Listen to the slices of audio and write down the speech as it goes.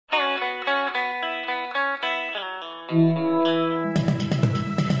You're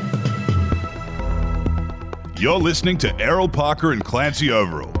listening to Errol Parker and Clancy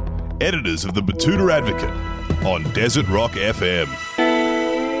Overall, editors of the Batuta Advocate, on Desert Rock FM.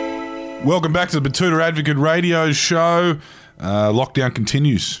 Welcome back to the Batuta Advocate radio show. Lockdown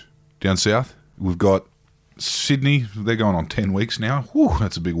continues down south. We've got Sydney, they're going on 10 weeks now. Whew,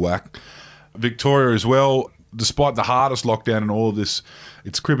 that's a big whack. Victoria as well, despite the hardest lockdown and all of this,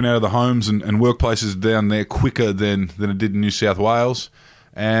 it's creeping out of the homes and workplaces down there quicker than it did in New South Wales.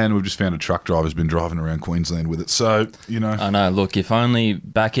 And we've just found a truck driver's been driving around Queensland with it. So, you know. I know. Look, if only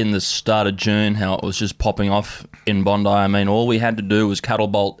back in the start of June, how it was just popping off in Bondi. I mean, all we had to do was cattle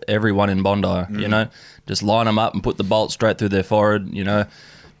bolt everyone in Bondi, you know. Just line them up and put the bolt straight through their forehead, you know.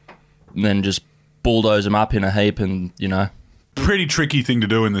 And then just bulldoze them up in a heap and, you know. Pretty tricky thing to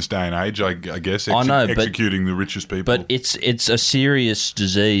do in this day and age, I guess. Executing the richest people. But it's a serious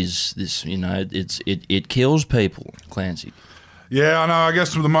disease. This, you know, it kills people, Clancy. Yeah, I know. I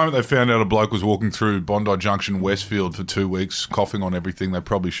guess from the moment they found out a bloke was walking through Bondi Junction, Westfield for 2 weeks, coughing on everything, they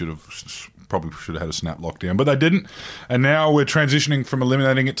probably should have had a snap lockdown, but they didn't. And now we're transitioning from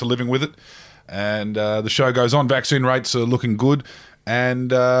eliminating it to living with it. And the show goes on. Vaccine rates are looking good.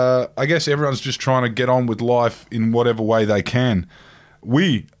 And I guess everyone's just trying to get on with life in whatever way they can.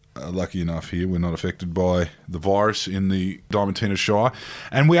 We are lucky enough here, we're not affected by the virus in the Diamantina Shire.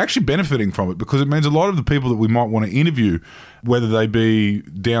 And we're actually benefiting from it because it means a lot of the people that we might want to interview, whether they be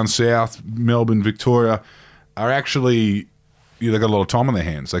down south, Melbourne, Victoria, are actually, they've got a lot of time on their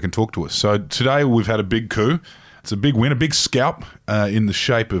hands. They can talk to us. So today we've had a big coup. It's a big win, a big scalp in the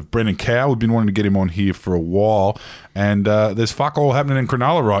shape of Brendan Cowell. We've been wanting to get him on here for a while. And there's fuck all happening in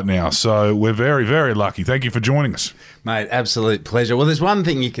Cronulla right now. So we're very, very lucky. Thank you for joining us. Mate, absolute pleasure. Well, there's one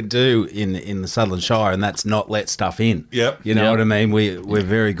thing you can do in the Sutherland Shire, and that's not let stuff in. Yep. You know what I mean? We're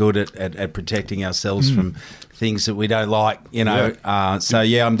very good at protecting ourselves from things that we don't like, you know.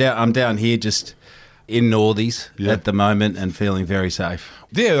 Yep. I'm down here just in Northies at the moment and feeling very safe.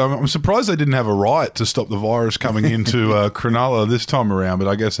 Yeah, I'm surprised they didn't have a riot to stop the virus coming into Cronulla this time around, but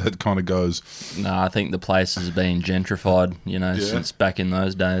I guess that kind of goes. No, I think the place has been gentrified, you know, since back in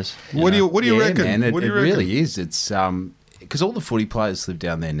those days. What do you reckon? Man, it reckon? Really is. It's because all the footy players live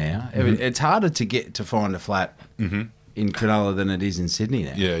down there now. Mm-hmm. It's harder to find a flat in Cronulla than it is in Sydney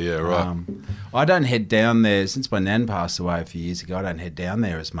now. Yeah, right. I don't head down there since my nan passed away a few years ago. I don't head down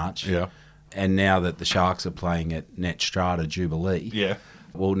there as much. Yeah. And now that the Sharks are playing at Net Strata Jubilee. Yeah.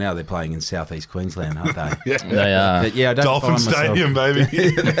 Well, now they're playing in southeast Queensland, aren't they? Yeah, they are. But I don't Dolphin Stadium, baby.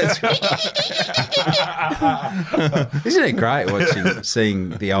 That's right. Isn't it great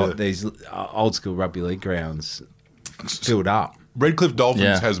seeing these old school rugby league grounds filled up? Redcliffe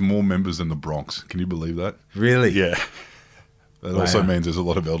Dolphins has more members than the Bronx. Can you believe that? Really? Yeah. That also means there's a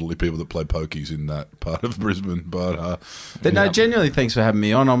lot of elderly people that play pokies in that part of Brisbane. But no, genuinely, thanks for having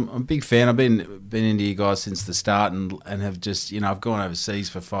me on. I'm a big fan. I've been into you guys since the start and have just, I've gone overseas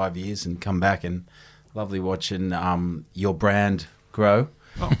for 5 years and come back, and lovely watching your brand grow.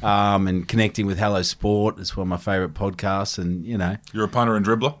 And connecting with Hello Sport. It's one of my favourite podcasts, and you're a punter and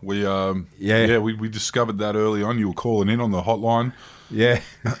dribbler. We discovered that early on. You were calling in on the hotline. Yeah.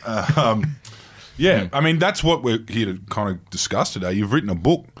 Yeah, I mean, that's what we're here to kind of discuss today. You've written a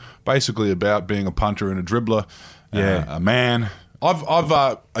book basically about being a punter and a dribbler, a man. I've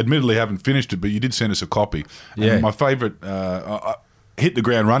admittedly haven't finished it, but you did send us a copy. Yeah. And my favourite, I hit the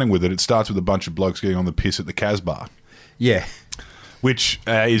ground running with it. It starts with a bunch of blokes getting on the piss at the Casbah. Yeah. Which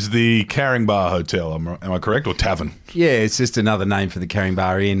is the Carring Bar Hotel, am I correct, or tavern? Yeah, it's just another name for the Carring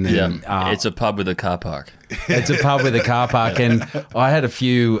Bar Inn. And, it's a pub with a car park. It's a pub with a car park, and I had a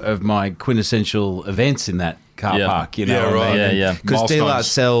few of my quintessential events in that car park, right. Yeah. Because De La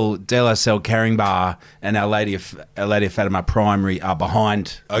Salle Carring Bar and Our Lady of Fatima Primary are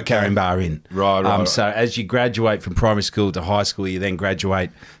behind the Carring Bar Inn. Right. So as you graduate from primary school to high school, you then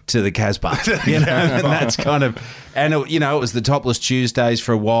graduate to the Casbah. And that's kind of, and it was the Topless Tuesdays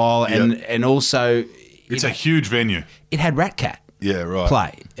for a while, and also it's a huge venue. It had Rat Cat. Yeah, right.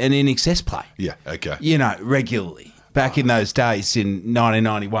 Play and in excess play. Yeah, okay. Regularly. Back in those days in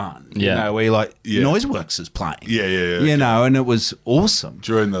 1991, where Noiseworks is playing. Yeah. And it was awesome.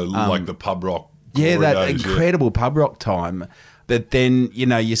 During the pub rock. Yeah, that days, incredible pub rock time. But then,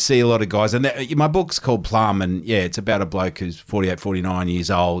 you see a lot of guys. And my book's called Plum, and it's about a bloke who's 48, 49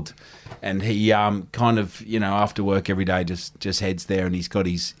 years old. And he kind of, after work every day just heads there, and he's got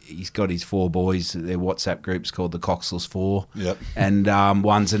his 4 boys. Their WhatsApp group's called the Coxless Four. Yep. And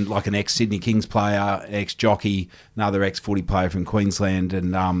one's an ex-Sydney Kings player, ex-jockey, another ex-footy player from Queensland,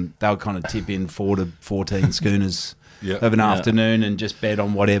 and they'll kind of tip in 4 to 14 schooners of an afternoon and just bet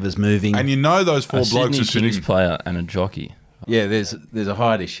on whatever's moving. And you know those four A blokes Sydney are sitting. Kings player and a jockey. Yeah, there's a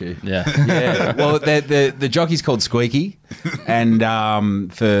height issue. Yeah. Yeah. Well, the jockey's called Squeaky, and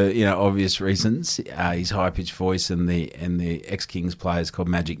for obvious reasons, his high pitched voice, and the ex Kings player is called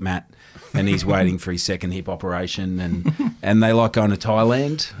Magic Matt, and he's waiting for his second hip operation, and they like going to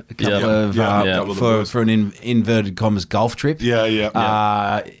Thailand a couple for an inverted commas golf trip.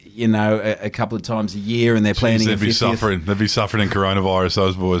 Yeah. A couple of times a year, and they're planning. They'd be suffering. They'd be suffering in coronavirus.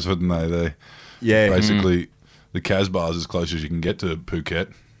 Those boys, wouldn't they? Basically. The Casbah's as close as you can get to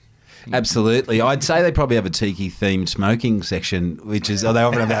Phuket. Absolutely. I'd say they probably have a tiki-themed smoking section, which is, they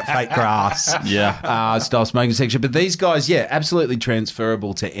often have that fake grass style smoking section. But these guys, absolutely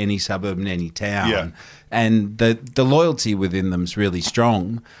transferable to any suburb and any town. Yeah. And the loyalty within them's really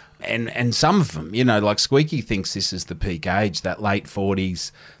strong. And some of them, like Squeaky thinks this is the peak age, that late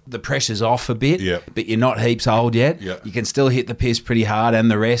 40s. The pressure's off a bit, but you're not heaps old yet. Yeah. You can still hit the piss pretty hard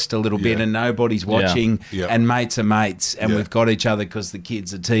and the rest a little bit, and nobody's watching, and mates are mates, and we've got each other because the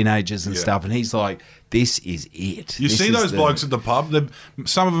kids are teenagers and stuff. And he's like, this is it. You see those blokes at the pub.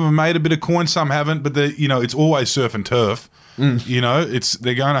 Some of them have made a bit of coin, some haven't, but it's always surf and turf. They're going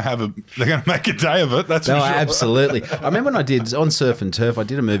to make a day of it. That's for sure. Absolutely. I remember when I did on Surf and Turf, I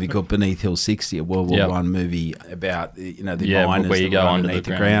did a movie called Beneath Hill 60, a World War One movie about the miners where you that go run underneath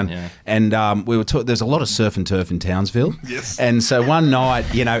the ground. ground. And we were there's a lot of surf and turf in Townsville. Yes. And so one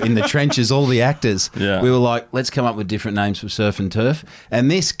night, in the trenches, all the actors, we Yeah. were like, let's come up with different names for surf and turf.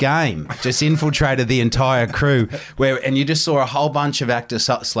 And this game just infiltrated the entire crew, and you just saw a whole bunch of actors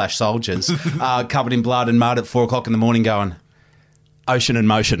 / soldiers covered in blood and mud at 4 o'clock in the morning going, Ocean and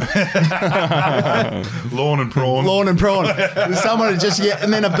Motion. Lawn and prawn. Lawn and prawn. Someone would just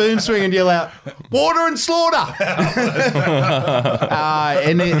and then a boom swing and yell out, water and slaughter.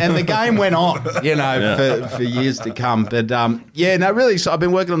 And the game went on, for years to come. But really, so I've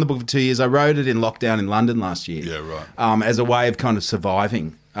been working on the book for 2 years. I wrote it in lockdown in London last year. Yeah, right. As a way of kind of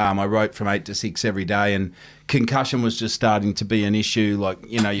surviving. I wrote from 8 to 6 every day, and concussion was just starting to be an issue. Like,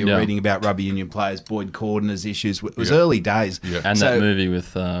 you're reading about rugby union players, Boyd Cordner's issues. It was early days. Yeah. And that movie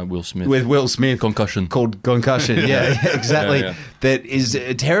with Will Smith. With Will Smith. Concussion. Called Concussion, yeah, exactly. Yeah. That is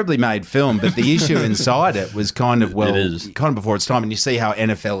a terribly made film, but the issue inside it was kind of, It is. kind of before its time. And you see how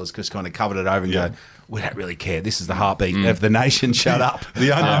NFL has just kind of covered it over and go, we don't really care. This is the heartbeat of the nation. Shut up.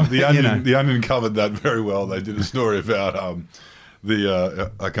 The Onion covered that very well. They did a story about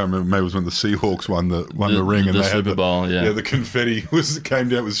I can't remember. Maybe it was when the Seahawks won the ring, and the they had Super Bowl. the confetti came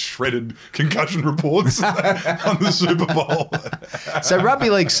down with shredded concussion reports on the Super Bowl. So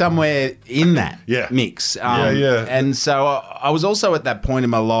rugby league somewhere in that mix. And so I was also at that point in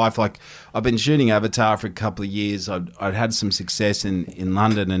my life, like I've been shooting Avatar for a couple of years. I'd had some success in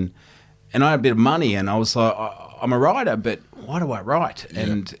London, and I had a bit of money, and I was like, I'm a writer, but why do I write?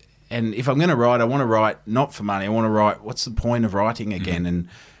 And if I'm going to write, I want to write not for money. I want to write, what's the point of writing again?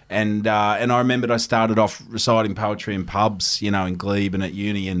 And I remembered I started off reciting poetry in pubs, in Glebe and at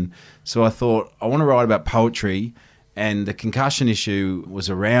uni. And so I thought, I want to write about poetry. And the concussion issue was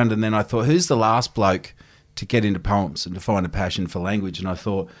around. And then I thought, who's the last bloke to get into poems and to find a passion for language? And I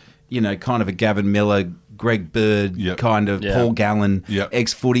thought, kind of a Gavin Miller, Greg Bird, kind of Paul Gallen,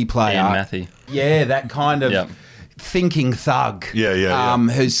 ex-footy player. Ian Matthew. Yeah, that kind of... thinking thug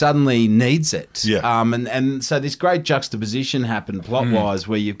who suddenly needs it. And so this great juxtaposition happened plot-wise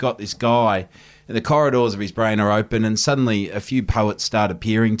where you've got this guy, the corridors of his brain are open, and suddenly a few poets start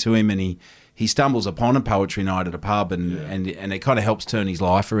appearing to him, and he stumbles upon a poetry night at a pub, and it kind of helps turn his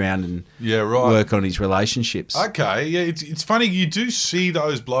life around and work on his relationships. Okay, it's funny, you do see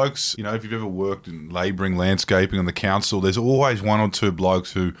those blokes, if you've ever worked in labouring, landscaping on the council, there's always one or two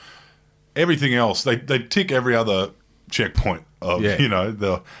blokes who... Everything else, they tick every other checkpoint of,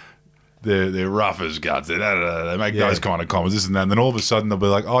 they're rough as guts. They make those kind of comments, this and that. And then all of a sudden they'll be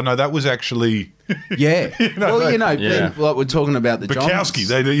like, oh, no, that was actually... like we're talking about the Bukowski, Johns.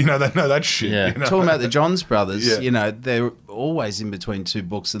 they know that shit. Yeah. Talking about the Johns brothers, they're always in between two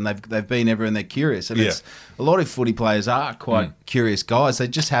books, and they've been ever, and they're curious. And it's a lot of footy players are quite curious guys. They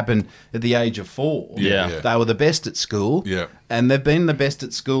just happen at the age of 4. They were the best at school. And they've been the best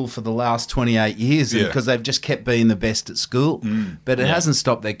at school for the last 28 years because they've just kept being the best at school. But it hasn't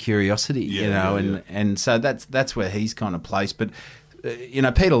stopped their curiosity, and so that's where he's kind of placed. But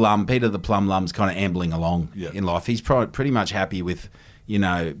Peter the Plum Lum's kind of ambling along in life. He's pretty much happy with,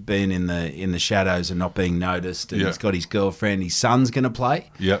 being in the shadows and not being noticed. And he's got his girlfriend. His son's going to play,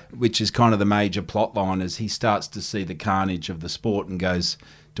 which is kind of the major plot line as he starts to see the carnage of the sport and goes,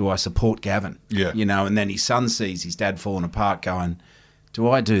 do I support Gavin? And then his son sees his dad falling apart going, do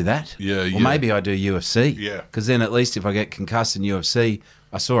I do that? Yeah, yeah. Or maybe I do UFC. Yeah. Because then at least if I get concussed in UFC,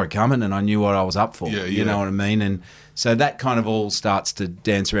 I saw it coming and I knew what I was up for. Yeah, You know what I mean? And so that kind of all starts to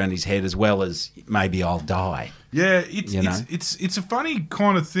dance around his head, as well as maybe I'll die. Yeah, You know? it's a funny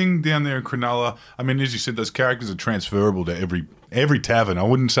kind of thing down there in Cronulla. I mean, as you said, those characters are transferable to every tavern. I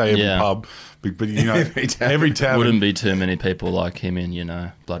wouldn't say every Yeah. pub, but you know, Every tavern. Wouldn't be too many people like him in, you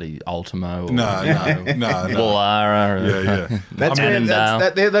know, bloody Ultimo or No. Wallara. Yeah. That's I mean, where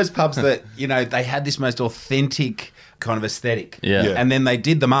Annandale. they're those pubs that, you know, they had this most authentic kind of aesthetic. Yeah. Yeah. And then they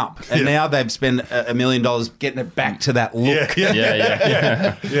did them up. And now they've spent $1 million getting it back to that look.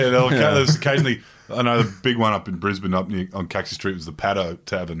 Yeah. There's occasionally. I know the big one up in Brisbane, up near, on Caxton Street, was the Paddo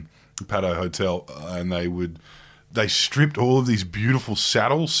Tavern, the Paddo Hotel, and they stripped all of these beautiful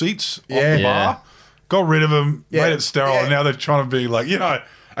saddle seats off the Yeah. bar, got rid of them, Yeah. made it sterile, Yeah. and now they're trying to be like, you know,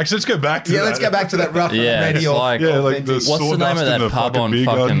 actually, let's go back to that. Let's go back to that rough, Yeah, ready it's off. like- Yeah, like the What's the name sawdust of in that the pub on beer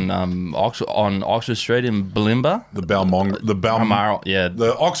garden. fucking on Oxford Street in Balimba? The Balmoral, Balmoral, yeah.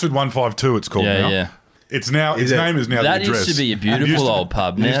 the Oxford 152. It's called Yeah, now. yeah. Its name is now That the used address. to be a It beautiful used to- old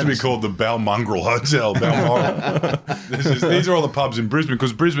pub. It used Now to be it's- called the Balmongrel Hotel. Balmoral. These are all the pubs in Brisbane,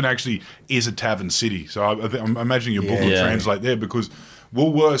 because Brisbane actually is a tavern city. So I'm imagining your book will Yeah. translate there, because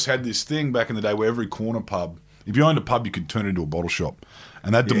Woolworths had this thing back in the day where every corner pub, if you owned a pub, you could turn it into a bottle shop,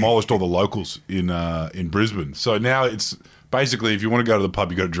 and that demolished all the locals in Brisbane. So now it's basically, if you want to go to the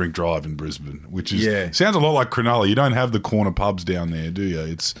pub, you got to drink drive in Brisbane, which is sounds a lot like Cronulla. You don't have the corner pubs down there, do you?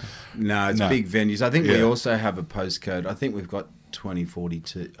 It's No, big venues. I think we Yeah. also have a postcode. I think we've got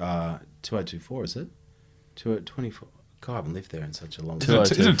 2042, 2024, is it? 2024. God, I haven't lived there in such a long time.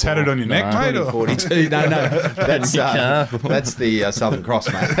 isn't it tatted on your neck, mate? or- 2042. No, that's the Southern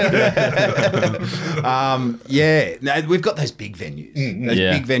Cross, mate. No, we've got those big venues, those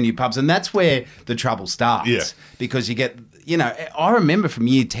Yeah. big venue pubs, and that's where the trouble starts. Yeah. Because you get, you know, I remember from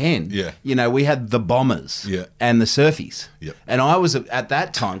year 10, Yeah. you know, we had the Bombers Yeah. and the Surfies. Yep. And I was at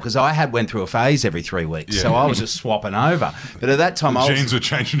that time, because I went through a phase every 3 weeks, Yeah. so I was just swapping over. But at that time, I was... Jeans were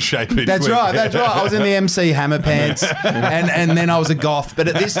changing shape each That's week. right. I was in the MC Hammer Pants, and then I was a goth. But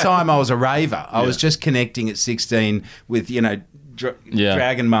at this time, I was a raver. I was just connecting at 16 with, you know,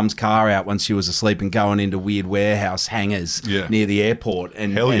 dragging mum's car out once she was asleep and going into weird warehouse hangars near the airport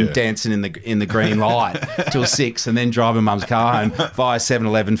and dancing in the green light till 6, and then driving mum's car home via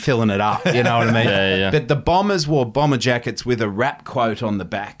 7-Eleven, filling it up. You know what I mean? Yeah. But the Bombers wore bomber jackets with a rap quote on the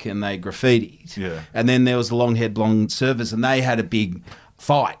back, and they graffitied. Yeah. And then there was the long-haired blonde servers, and they had a big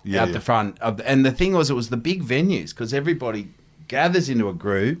fight out the front of and the thing was, it was the big venues, because everybody gathers into a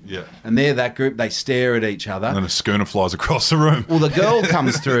group, and they're that group, they stare at each other, And then a schooner flies across the room. well, the girl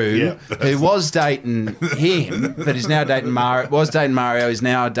comes through who was dating him, but is now dating Mario. Was dating Mario, is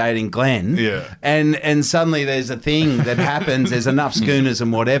now dating Glenn. Yeah. And suddenly there's a thing that happens. There's enough schooners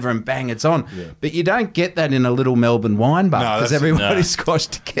and whatever, and bang, it's on. Yeah. But you don't get that in a little Melbourne wine bar, No, because that's- everybody's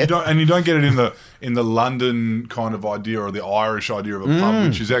squashed together. You don't get it in the London kind of idea, or the Irish idea of a pub,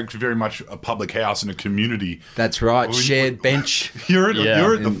 which is actually very much a public house and a community. That's right. When- Shared bench. You're at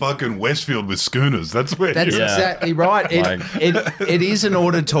Yeah. the fucking Westfield with schooners. That's where. That's you're- exactly right. It is an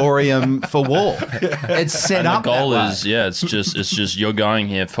auditorium for war. It's set And up the goal that way. is, it's just you're going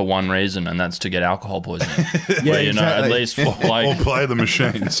here for one reason, and that's to get alcohol poisoning. Yeah, Where, you know, at exactly. least or like play the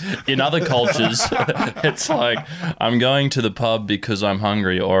machines. in other cultures, it's like I'm going to the pub because I'm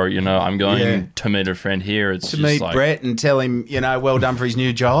hungry, or you know, I'm going to meet a friend here. It's to just meet like, Brett and tell him, you know, well done for his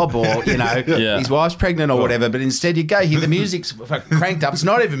new job, or, you know, Yeah. his wife's pregnant or whatever. But instead you go here, the music's cranked up. It's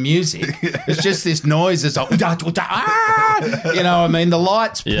not even music. It's just this noise. It's like, you know what I mean? The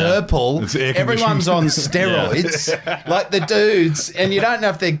light's purple. It's air Everyone's on steroids, like the dudes. And you don't know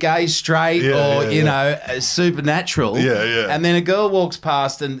if they're gay, straight, or, you know, supernatural. Yeah. And then a girl walks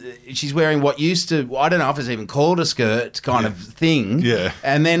past and she's wearing what used to, I don't know if it's even called a skirt kind of thing. Yeah.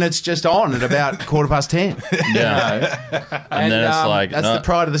 And then it's just on at about 10:15. Yeah. And then it's like, that's no, the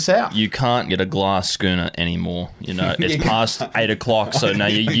pride of the South. you can't get a glass schooner anymore. You know, it's past 8 o'clock, so now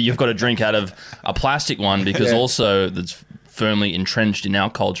you've got to drink out of a plastic one, because also that's firmly entrenched in our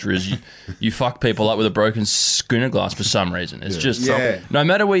culture is you fuck people up with a broken schooner glass for some reason. It's just no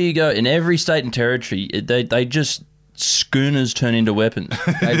matter where you go in every state and territory, they just schooners turn into weapons.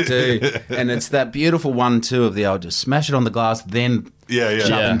 They do. And it's that beautiful 1-2 of the old, just smash it on the glass, then shove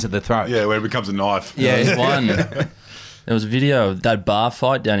Yeah. into the throat. Yeah, where it becomes a knife. Yeah. There's one. There was a video of that bar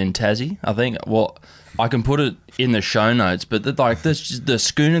fight down in Tassie. I think. Well, I can put it in the show notes, but the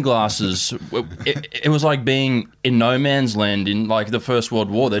schooner glasses. It was like being in no man's land in like the First World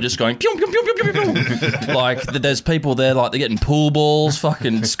War. They're just going pew pew pew pew pew pew. Like there's people there, like they're getting pool balls,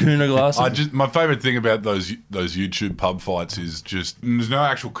 fucking schooner glasses. My favourite thing about those YouTube pub fights is just there's no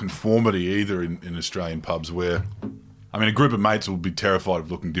actual conformity either in Australian pubs where, I mean, a group of mates will be terrified of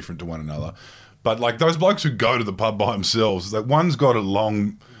looking different to one another, but like those blokes who go to the pub by themselves, like one's got a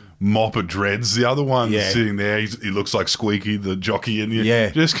long mop of dreads, the other one's sitting there, he looks like Squeaky the jockey, and you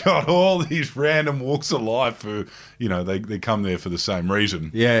just got all these random walks of life who, you know, they come there for the same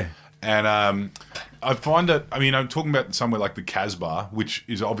reason. Yeah. And I find that, I mean, I'm talking about somewhere like the Casbah, which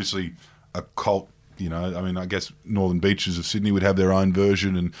is obviously a cult, you know, I mean, I guess Northern Beaches of Sydney would have their own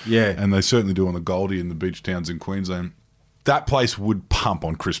version, and they certainly do on the Goldie and the beach towns in Queensland. That place would pump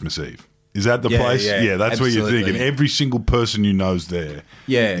on Christmas Eve. Is that the place? Yeah, that's absolutely. what you're thinking. Every single person you know's there.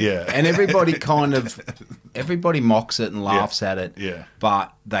 Yeah. And everybody everybody mocks it and laughs at it. Yeah.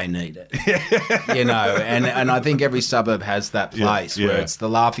 But they need it. You know, and I think every suburb has that place where it's the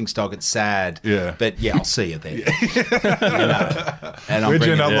laughing stock, it's sad. Yeah. But I'll see you there. You know. And Where'd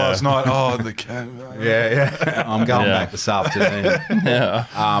you end up last night? Oh, the cat. I'm going back this afternoon. Yeah.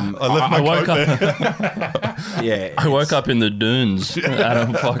 I left my coat there. I woke up in the dunes at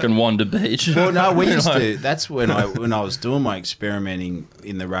a fucking Wanda Beach. Well, no, we used to. That's when I was doing my experimenting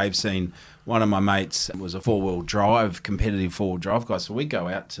in the rave scene. One of my mates was a competitive four-wheel drive guy. So we go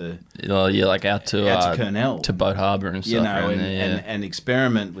out to like out to Kurnell, to Boat Harbour and stuff, you know, and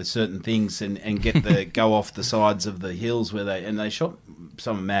experiment with certain things and get the go off the sides of the hills where they shot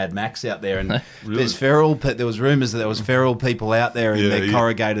some Mad Max out there, and there's feral. There was rumours that there was feral people out there in their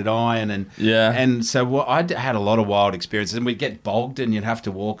corrugated iron, and so I had a lot of wild experiences, and we'd get bogged, and you'd have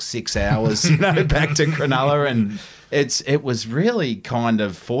to walk 6 hours, you know, back to Cronulla, and it was really kind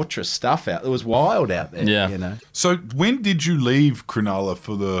of fortress stuff out. It was wild out there, you know. So when did you leave Cronulla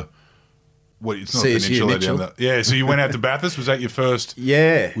for the? What, it's not CSU peninsula Mitchell. down there. Yeah, so you went out to Bathurst. Was that your first?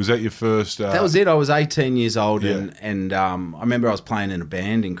 Yeah. Was that your first? That was it. I was 18 years old, and I remember I was playing in a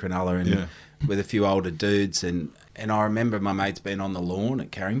band in Cronulla and with a few older dudes, and I remember my mates being on the lawn at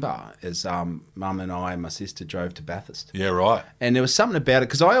Caringbah as Mum and I and my sister drove to Bathurst. Yeah, right. And there was something about it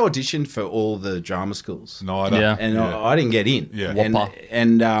because I auditioned for all the drama schools. NIDA. And I didn't get in. Yeah.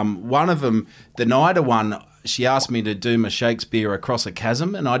 And one of them, the NIDA one, she asked me to do my Shakespeare Across a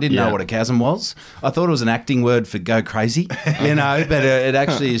Chasm, and I didn't know what a chasm was. I thought it was an acting word for go crazy, you know, but it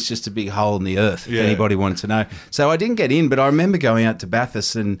actually is just a big hole in the earth, if anybody wanted to know. So I didn't get in, but I remember going out to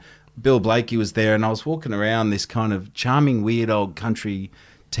Bathurst, and Bill Blakey was there, and I was walking around this kind of charming, weird old country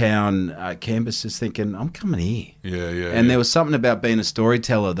town campus just thinking, I'm coming here. And there was something about being a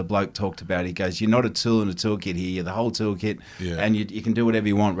storyteller the bloke talked about. He goes, you're not a tool in a toolkit here, you're the whole toolkit, and you can do whatever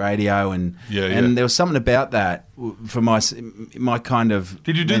you want, radio, and there was something about that for my kind of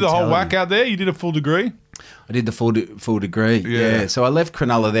Did you do the whole whack out there? You did a full degree? I did the full degree, So I left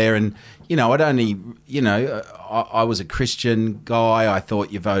Cronulla there, and, you know, I'd only, you know, I was a Christian guy. I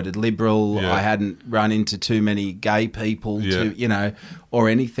thought you voted Liberal. I hadn't run into too many gay people, you know, or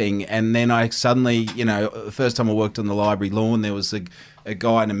anything. And then I suddenly, you know, the first time I worked on the library lawn, there was a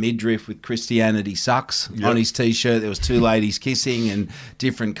guy in a midriff with Christianity Sucks on his T-shirt. There was two ladies kissing and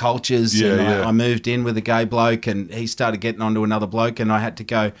different cultures. I moved in with a gay bloke, and he started getting onto another bloke, and I had to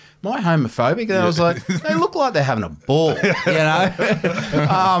go, am I homophobic? And I was like, they look like they're having a ball, you know?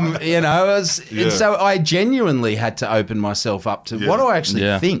 You know, and so I genuinely had to open myself up to what do I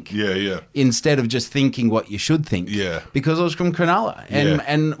actually think instead of just thinking what you should think because I was from Cronulla.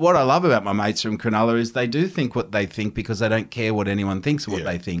 And what I love about my mates from Cronulla is they do think what they think because they don't care what anyone thinks of what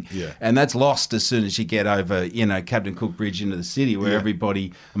they think. And that's lost as soon as you get over, you know, Captain Cook Bridge into the city where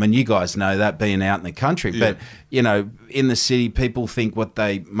everybody, I mean, you guys know that being out in the country, but, you know, in the city, people think what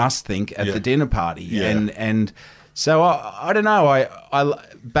they must think at the dinner party. And so I don't know, I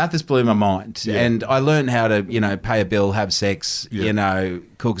Bathurst blew my mind, and I learned how to, you know, pay a bill, have sex, you know,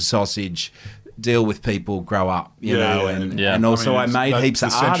 cook a sausage, deal with people, grow up, you know, and also I made heaps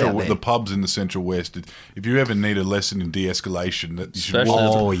of art out there. The pubs in the Central West, if you ever need a lesson in de-escalation, that you should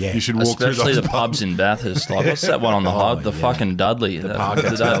especially you should walk especially through the pubs in Bathurst. Like, what's that one on the hub? The fucking Dudley. The park,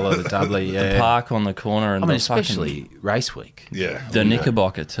 the Dudley, the park on the corner, and especially Race Week. The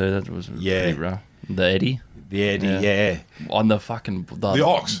Knickerbocker too. That was pretty rough. The Eddie. The Eddie, on the fucking the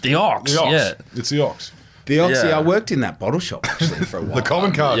Ox. The Ox. Yeah, it's the Ox. The Oxy, I worked in that bottle shop actually for a while. The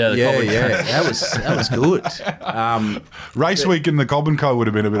Common Co. That was good. Race Week in the Common Co would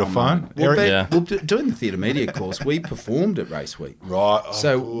have been a bit of fun. Well, doing the theatre media course, we performed at Race Week. Right.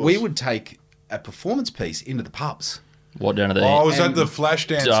 So we would take a performance piece into the pubs. What down to the Oh, was that the flash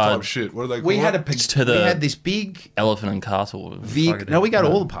dance type shit? What do they call We it? had To we the- had this big Elephant and Castle? vehicle. No, we go to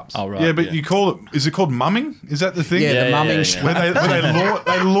all the pubs. Oh, right. Yeah, but you call it... Is it called mumming? Is that the thing? Yeah, Yeah, the yeah, mumming yeah. show. Where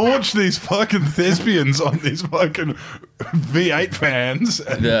they launch these fucking thespians on these fucking V8 fans.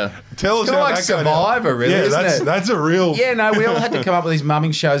 And Yeah. Tell us Kinda how like that goes down. Survivor, really, Yeah, isn't it? that's a real... Yeah, no, we all had to come up with these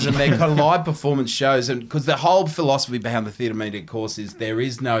mumming shows, and they're kind of live performance shows. And because the whole philosophy behind the theatre media course is there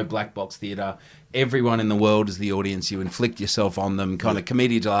is no black box theatre. Everyone in the world is the audience. You inflict yourself on them, kind of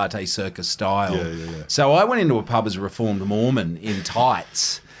commedia dell'arte circus style. Yeah. So I went into a pub as a reformed Mormon in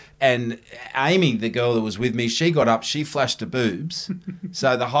tights. And Amy, the girl that was with me, she got up, she flashed her boobs.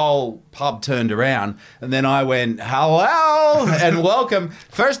 So the whole pub turned around. And then I went, hello and welcome.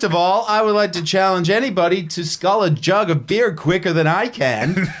 First of all, I would like to challenge anybody to scull a jug of beer quicker than I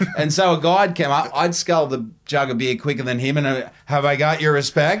can. And so a guide came up. I'd scull the jug of beer quicker than him. And have I got your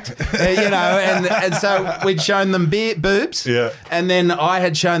respect? And so we'd shown them boobs. Yeah. And then I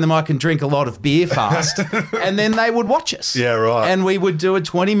had shown them I can drink a lot of beer fast. And then they would watch us. Yeah, right. And we would do a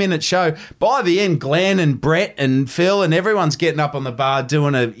 20-minute show. By the end, Glenn and Brett and Phil and everyone's getting up on the bar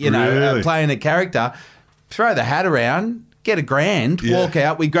doing Really? playing a character. Throw the hat around, get $1,000, Yeah. walk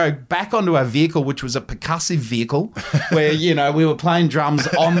out. We go back onto our vehicle, which was a percussive vehicle, where we were playing drums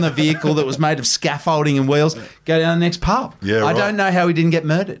on the vehicle that was made of scaffolding and wheels. Go down the next pub. Yeah, I right. don't know how we didn't get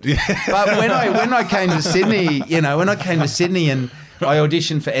murdered. But when I came to Sydney, and I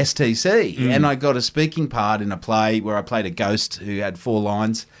auditioned for STC and I got a speaking part in a play where I played a ghost who had 4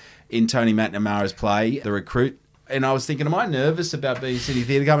 lines in Tony McNamara's play, The Recruit. And I was thinking, am I nervous about being City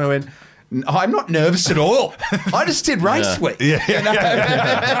Theatre Company? I went, I'm not nervous at all. I just did race week. Yeah.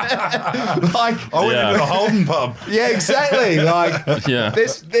 Like, I went Yeah. into the Holden pub. yeah, exactly. Like, Yeah.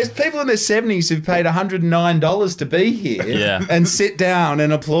 there's people in their 70s who've paid $109 to be here Yeah. and sit down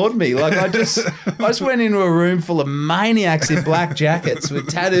and applaud me. Like, I just went into a room full of maniacs in black jackets with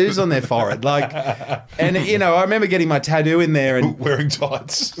tattoos on their forehead. Like, and I remember getting my tattoo in there and Wearing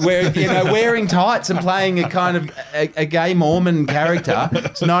tights. wearing tights and playing a kind of a gay Mormon character.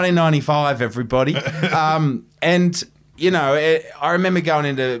 It's 1995, everybody. And I remember going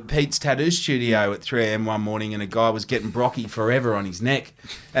into Pete's tattoo studio at 3 a.m. one morning, and a guy was getting Brocky forever on his neck.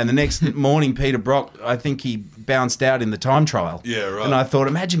 And the next morning, Peter Brock, I think he bounced out in the time trial. Yeah, right. And I thought,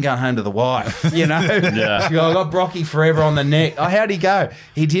 imagine going home to the wife, Yeah. I got Brocky forever on the neck. Oh, how'd he go?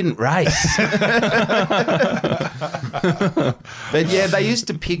 He didn't race. But yeah, they used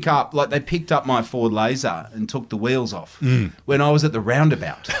to pick up, they picked up my Ford Laser and took the wheels off when I was at the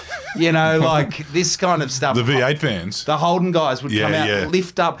roundabout. Like this kind of stuff. The V8 fans. The Holden guys would come out, Yeah.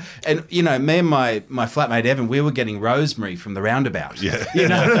 lift up, and me and my flatmate Evan, we were getting rosemary from the roundabout. Yeah.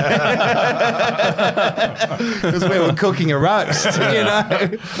 Because we were cooking a roast.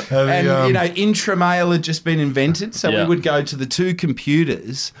 And intramail had just been invented, so Yeah. we would go to the 2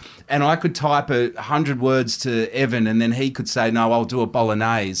 computers, and I could type 100 words to Evan, and then he could say, "No, I'll do a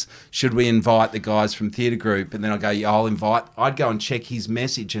bolognese. Should we invite the guys from theatre group?" And then I'd go, "Yeah, I'll invite." I'd go and check his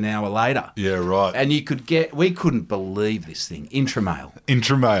message an hour later. Yeah, right. And we couldn't believe this thing, intramail.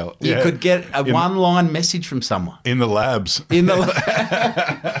 Intramail. You could get a one-line message from someone. In the labs. In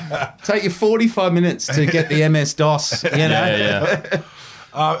the take you 45 minutes to get the MS-DOS, Yeah.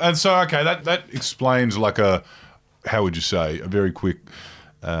 And so, okay, that explains how would you say, a very quick...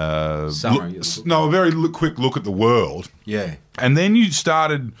 Summary. a very quick look at the world. Yeah. And then you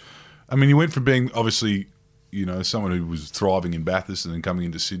started... you went from being, obviously, someone who was thriving in Bathurst and then coming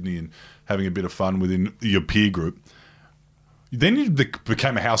into Sydney and having a bit of fun within your peer group. Then you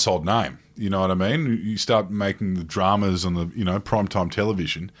became a household name. You know what I mean? You start making the dramas on the, primetime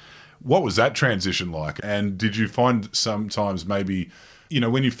television. What was that transition like? And did you find sometimes maybe,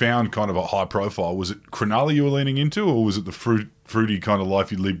 when you found kind of a high profile, was it Cronulla you were leaning into, or was it the fruity kind of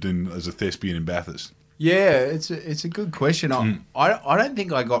life you lived in as a thespian in Bathurst? Yeah, it's a good question. I don't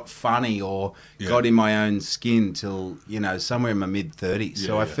think I got funny or got in my own skin till, somewhere in my mid-30s.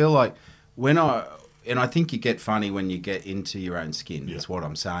 So I feel like and I think you get funny when you get into your own skin, is what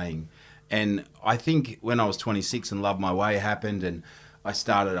I'm saying. And I think when I was 26 and Love My Way happened, and I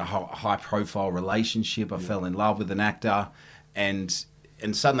started a high-profile relationship, I fell in love with an actor, and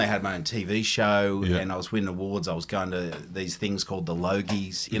suddenly I had my own TV show, and I was winning awards. I was going to these things called the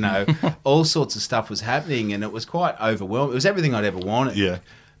Logies, all sorts of stuff was happening, and it was quite overwhelming. It was everything I'd ever wanted. Yeah.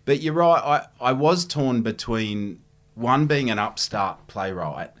 But you're right, I was torn between one being an upstart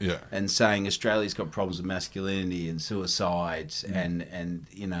playwright and saying Australia's got problems with masculinity and suicide and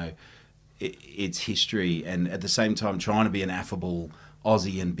its history, and at the same time trying to be an affable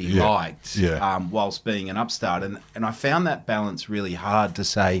Aussie and be liked whilst being an upstart. And I found that balance really hard to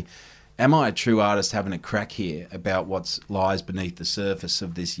say, am I a true artist having a crack here about what lies beneath the surface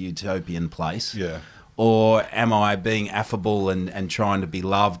of this utopian place? Yeah. Or am I being affable and trying to be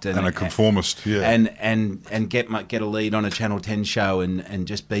loved and a conformist, yeah, and get a lead on a Channel 10 show and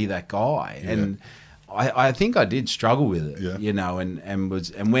just be that guy? Yeah. And I think I did struggle with it, Yeah. you know,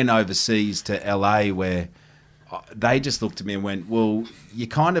 and went overseas to LA where they just looked at me and went, well, you're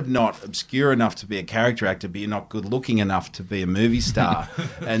kind of not obscure enough to be a character actor, but you're not good looking enough to be a movie star.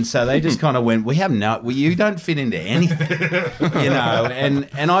 And so they just kind of went, you don't fit into anything, you know.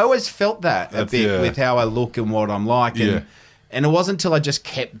 And I always felt that a bit with how I look and what I'm like. And it wasn't until I just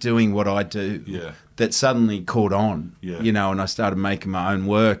kept doing what I do that suddenly caught on, you know, and I started making my own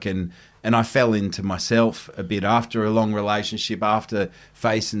work. And I fell into myself a bit after a long relationship, after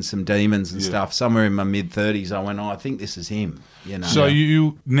facing some demons and stuff. Somewhere in my mid-30s, I went, I think this is him. You know. So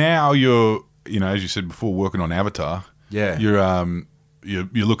you're, you know, as you said before, working on Avatar. Yeah.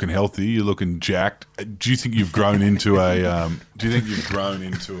 You're looking healthy. You're looking jacked. Do you think you've grown into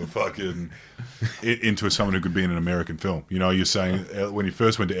into someone who could be in an American film? You know, you're saying when you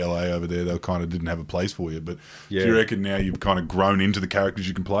first went to LA over there, they kind of didn't have a place for you. But do you reckon now you've kind of grown into the characters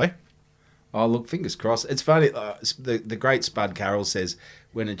you can play? Oh, look, fingers crossed. It's funny. The great Spud Carroll says,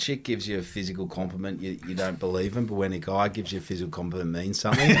 when a chick gives you a physical compliment, you don't believe him, but when a guy gives you a physical compliment, it means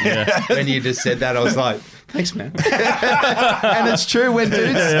something. When you just said that, I was like, thanks, man. And it's true. When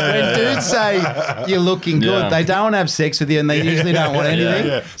dudes say you're looking good, they don't want to have sex with you, and they usually don't want anything.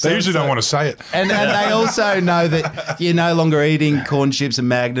 Yeah. They usually don't want to say it. And they also know that you're no longer eating corn chips and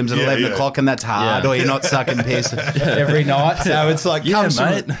Magnums at 11 o'clock, and that's hard, or you're not sucking piss every night. So it's like,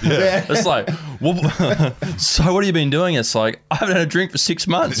 mate. It's like, well, so what have you been doing? It's like, I haven't had a drink for 6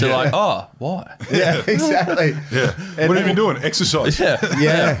 months. They're like, oh, why? Yeah, exactly. Yeah. What have you been doing? Exercise.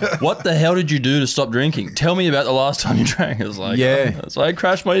 Yeah. What the hell did you do to stop drinking? Tell me about the last time you drank. It was like, it's like I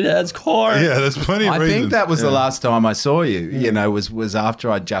crashed my dad's car. Yeah, there's plenty of reasons. I think that was the last time I saw you, you know, was after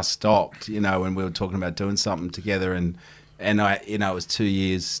I just stopped, you know, when we were talking about doing something together, and I, you know, it was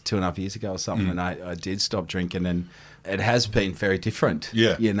 2.5 years ago or something, and I did stop drinking, and it has been very different.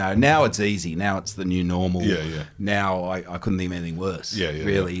 Yeah. You know, now it's easy. Now it's the new normal. Yeah. Now I couldn't think of anything worse.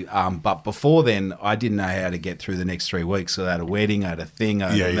 Really. Yeah. But before then, I didn't know how to get through the next 3 weeks. So I had a wedding, I had a thing, I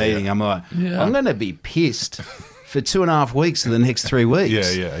had a meeting. I'm like, I'm going to be pissed for 2.5 weeks of the next 3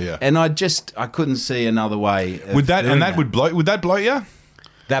 weeks. Yeah. And I couldn't see another way. Would that bloat you?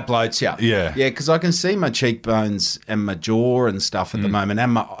 That bloats you. Yeah. Yeah, because I can see my cheekbones and my jaw and stuff at the moment,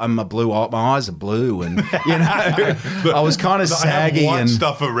 and my blue eye, my eyes are blue, and you know, I was kind of saggy white and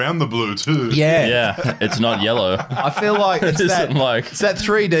stuff around the blue too. Yeah, it's not yellow. I feel like it's that like it's that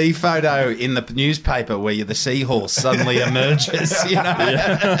 3D photo in the newspaper where the seahorse suddenly emerges. You know,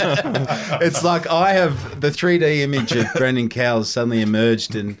 it's like I have the 3D image of Brendan Cowell suddenly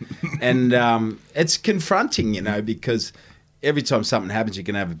emerged, and it's confronting, you know, because every time something happens, you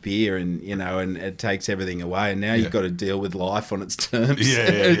can have a beer, and you know, and it takes everything away. And now you've got to deal with life on its terms.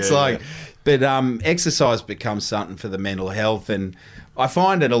 But exercise becomes something for the mental health, and I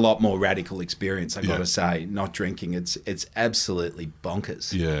find it a lot more radical experience. I got to say, not drinking, it's absolutely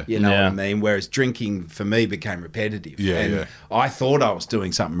bonkers. Yeah, you know what I mean. Whereas drinking for me became repetitive. I thought I was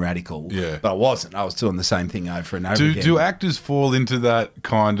doing something radical. But I wasn't. I was doing the same thing over and over again. Do actors fall into that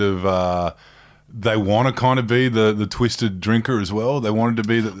kind of? They want to kind of be the twisted drinker as well. They wanted to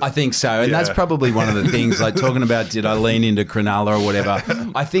be the. I think so, and that's probably one of the things. Like talking about, did I lean into Cronulla or whatever?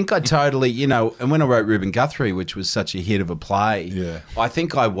 I think I totally, you know. And when I wrote Reuben Guthrie, which was such a hit of a play, I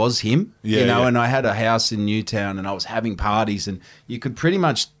think I was him. You know, and I had a house in Newtown, and I was having parties, and you could pretty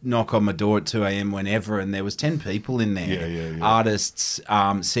much knock on my door at 2 a.m. whenever, and there was 10 people in there, artists,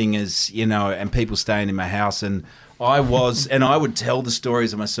 singers, you know, and people staying in my house, and I would tell the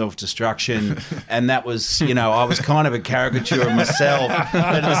stories of my self-destruction, and that was, you know, I was kind of a caricature of myself,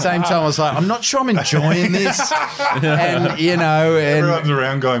 but at the same time I was like, I'm not sure I'm enjoying this, and, you know, and everyone's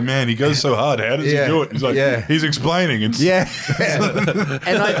around going, man, he goes so hard, how does he do it? He's like, he's explaining. It's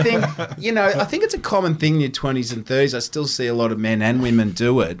and I think, you know, I think it's a common thing in your 20s and 30s. I still see a lot of men and women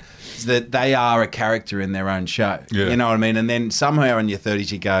do it, is that they are a character in their own show. You know what I mean? And then somehow in your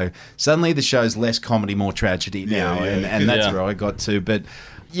 30s you go, suddenly the show's less comedy, more tragedy now. And that's where I got to. But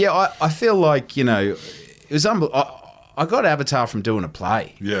I feel like, you know, it was I got Avatar from doing a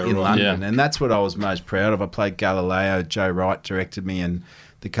play in London, and that's what I was most proud of. I played Galileo. Joe Wright directed me, and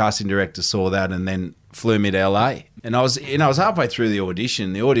the casting director saw that and then flew me to LA. And I was halfway through the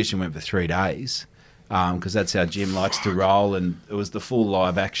audition. The audition went for 3 days because that's how Jim likes to roll, and it was the full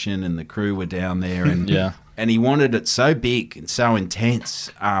live action, and the crew were down there, and and he wanted it so big and so intense,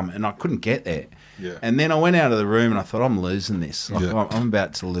 and I couldn't get there. Yeah. And then I went out of the room and I thought, I'm losing this. Like, Yeah. I'm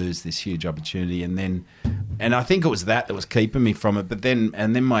about to lose this huge opportunity. And I think it was that was keeping me from it. But then I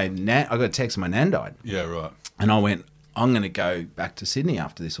got a text my nan died. Yeah, right. And I went, I'm going to go back to Sydney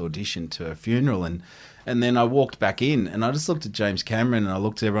after this audition to her funeral. And then I walked back in and I just looked at James Cameron and I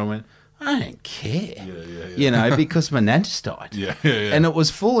looked at everyone and went, I don't care. Because my nan just died. Yeah. And it was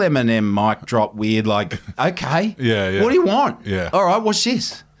full Eminem mic drop weird, like, okay. Yeah. What do you want? Yeah. All right, what's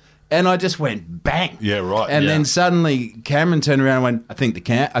this? And I just went bang. Yeah, right. And Yeah. then suddenly Cameron turned around and went, I think the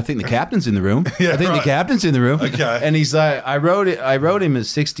captain's in the room. Yeah, I think right. the captain's in the room. Okay. And he's like, I wrote him as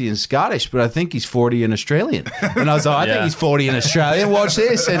 60 in Scottish, but I think he's 40 in Australian. And I was like, I think he's 40 in Australian. Watch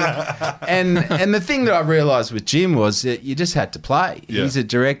this. And the thing that I realised with Jim was that you just had to play. Yeah. He's a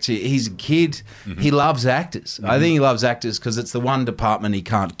director. He's a kid. He loves actors. I think he loves actors because it's the one department he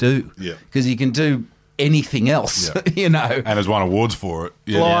can't do. Yeah. Because he can do anything else, Yeah. And has won awards for it.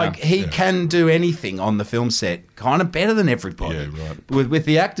 Yeah. he can do anything on the film set, kind of better than everybody. Yeah, right. With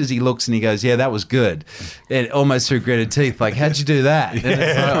the actors, he looks and he goes, "Yeah, that was good," and almost through gritted teeth, like, "How'd you do that?" And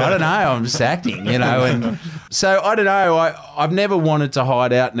it's like, I don't know. I'm just acting, And so I don't know. I've never wanted to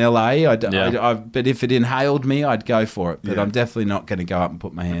hide out in LA. But if it inhaled me, I'd go for it. But I'm definitely not going to go up and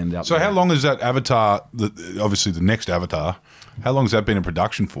put my hand up. So there. how long is that Avatar? Obviously, the next Avatar. How long has that been in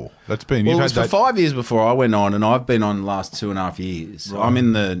production for? That's been. Well, You've it was had for that. 5 years before I went on, and I've been on the last 2.5 years. Right. I'm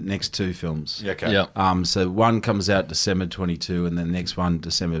in the next two films. Yeah, okay. Yeah. So one comes out December 22, and then the next one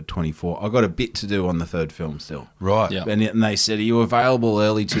December 24. I've got a bit to do on the third film still. Right. Yeah. And they said, "Are you available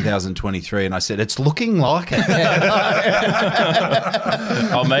early 2023?" And I said, "It's looking like it."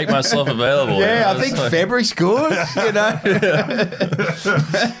 I'll make myself available. Yeah, I think February's good.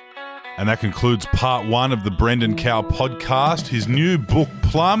 And that concludes part one of the Brendan Cowell podcast. His new book,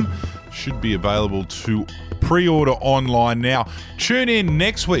 Plum, should be available to pre-order online now. Tune in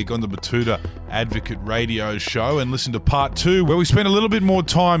next week on the Batuta Advocate Radio Show and listen to part two, where we spend a little bit more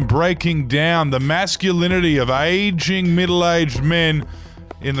time breaking down the masculinity of aging middle-aged men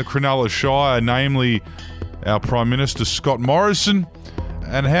in the Cronulla Shire, namely our Prime Minister, Scott Morrison,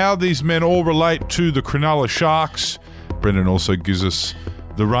 and how these men all relate to the Cronulla Sharks. Brendan also gives us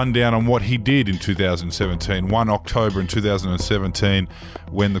the rundown on what he did in 2017, 1 October in 2017,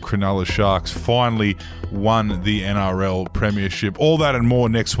 when the Cronulla Sharks finally won the NRL Premiership. All that and more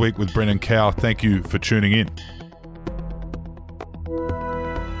next week with Brendan Cowell. Thank you for tuning in.